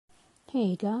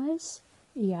Hey guys,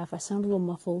 yeah, if I sound a little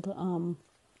muffled, I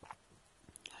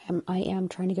am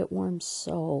trying to get warm,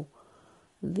 so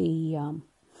the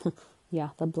yeah,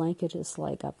 the blanket is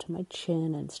like up to my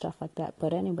chin and stuff like that.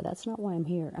 But anyway, that's not why I'm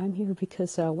here. I'm here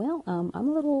because I'm a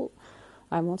little,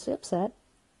 I won't say upset,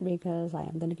 because I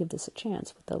am going to give this a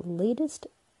chance with the latest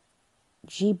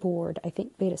Gboard. I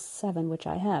think beta 7, which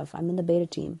I have. I'm in the beta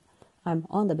team. I'm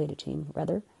on the beta team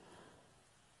rather.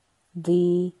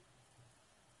 The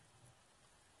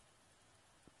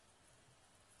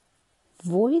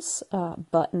voice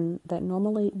button that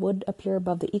normally would appear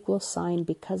above the equal sign,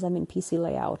 because I'm in PC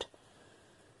layout,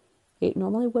 it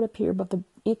normally would appear above the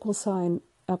equal sign.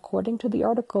 According to the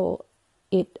article,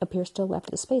 it appears to the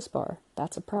left of the spacebar.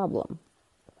 That's a problem,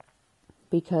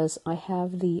 because I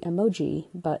have the emoji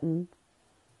button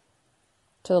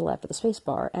to the left of the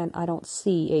spacebar, and I don't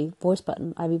see a voice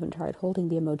button. I've even tried holding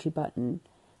the emoji button.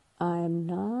 I'm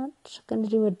not going to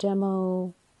do a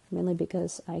demo, mainly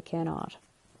because I cannot.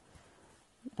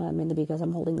 Mainly because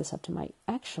I'm holding this up to my...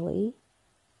 Actually,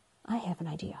 I have an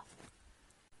idea.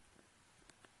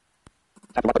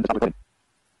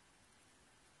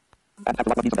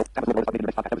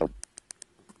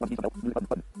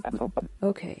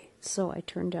 Okay, so I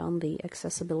turned down the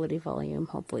accessibility volume.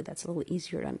 Hopefully that's a little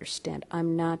easier to understand.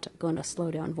 I'm not going to slow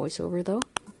down VoiceOver though,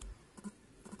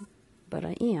 but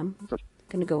I am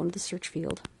going to go into the search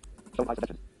field.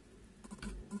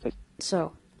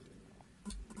 So,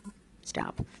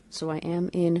 stop. So I am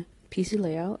in PC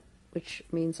layout, which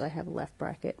means I have a left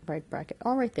bracket, right bracket,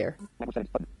 all right there.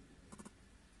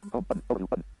 Hold on.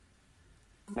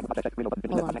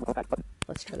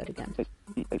 Let's try that again.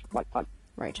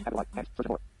 Right.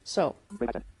 So,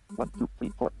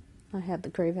 I have the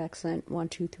grave accent, 1,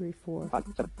 2, 3, 4.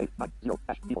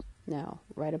 Now,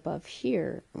 right above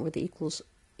here, where the equals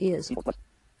is,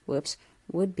 whoops,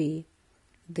 would be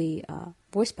the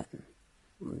voice button.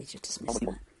 Let me just dismiss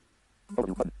that.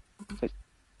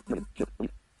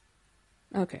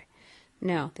 Okay.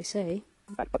 Now, they say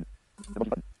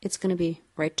it's going to be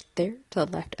right there to the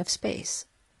left of space.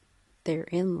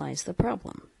 Therein lies the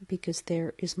problem, because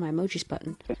there is my emojis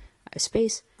button. I have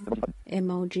space,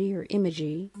 emoji or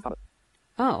emoji.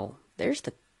 Oh, there's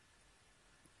the...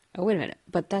 Oh, wait a minute.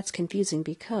 But that's confusing,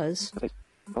 because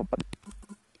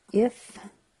if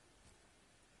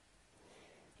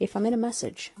I'm in a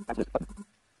message,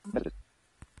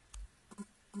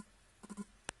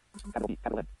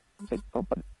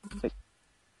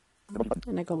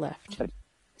 and I go left,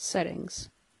 settings,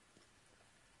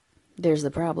 there's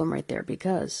the problem right there,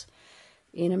 because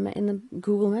in the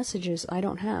Google Messages, I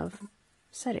don't have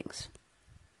settings.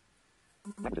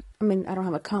 I mean, I don't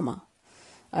have a comma.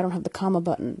 I don't have the comma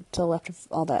button to the left of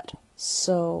all that.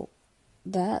 So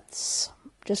that's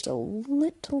just a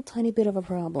little tiny bit of a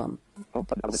problem.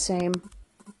 Same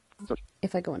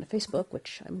if I go into Facebook,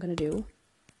 which I'm going to do.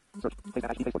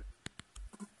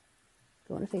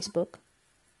 Go into Facebook.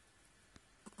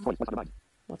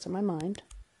 What's on my mind?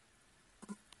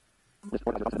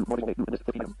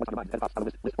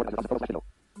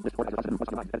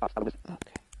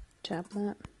 Okay. Tap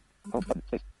that.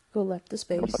 Go left the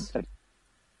space.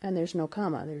 And there's no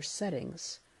comma. There's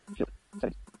settings.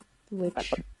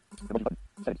 Which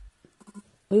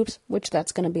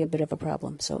that's going to be a bit of a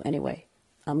problem. So anyway,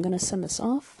 I'm going to send this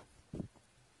off.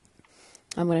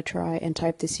 I'm going to try and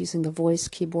type this using the voice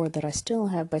keyboard that I still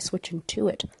have by switching to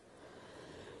it.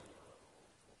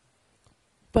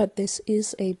 But this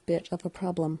is a bit of a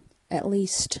problem, at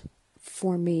least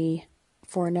for me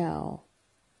for now,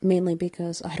 mainly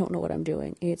because I don't know what I'm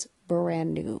doing. It's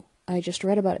brand new. I just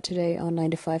read about it today on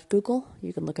 9to5 Google.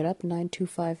 You can look it up,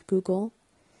 925 Google.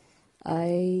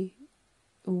 I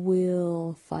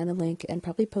will find the link and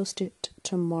probably post it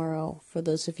tomorrow for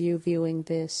those of you viewing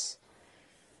this.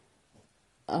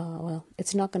 Well,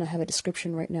 it's not going to have a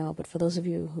description right now, but for those of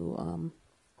you who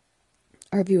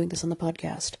are viewing this on the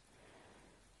podcast,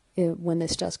 when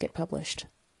this does get published,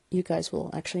 you guys will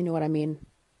actually know what I mean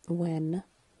when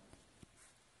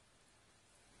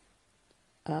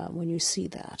you see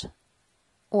that.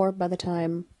 Or by the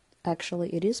time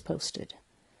actually it is posted.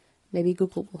 Maybe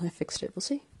Google will have fixed it. We'll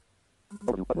see.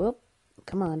 Well,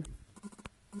 come on.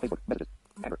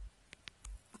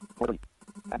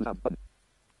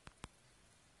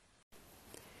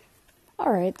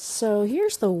 Alright, so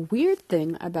here's the weird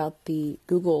thing about the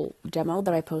Google demo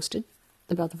that I posted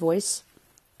about the voice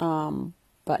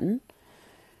button.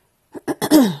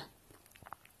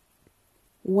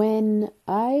 When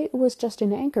I was just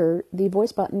in Anchor, the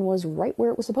voice button was right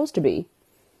where it was supposed to be.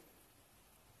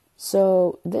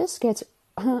 So this gets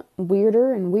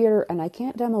weirder and weirder, and I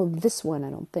can't demo this one, I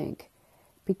don't think,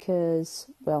 because,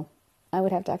 well, I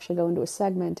would have to actually go into a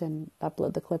segment and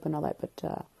upload the clip and all that,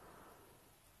 but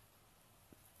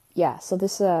yeah, so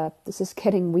this is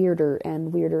getting weirder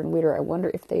and weirder and weirder. I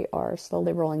wonder if they are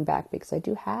slowly rolling back, because I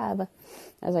do have,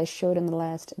 as I showed in the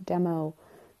last demo,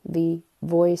 the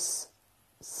voice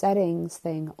settings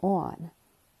thing on,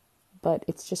 but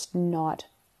it's just not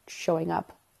showing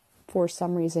up for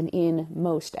some reason in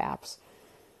most apps.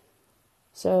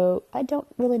 So I don't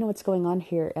really know what's going on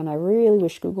here, and I really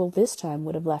wish Google this time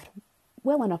would have left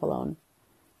well enough alone.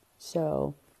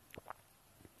 So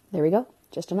there we go,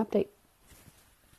 just an update.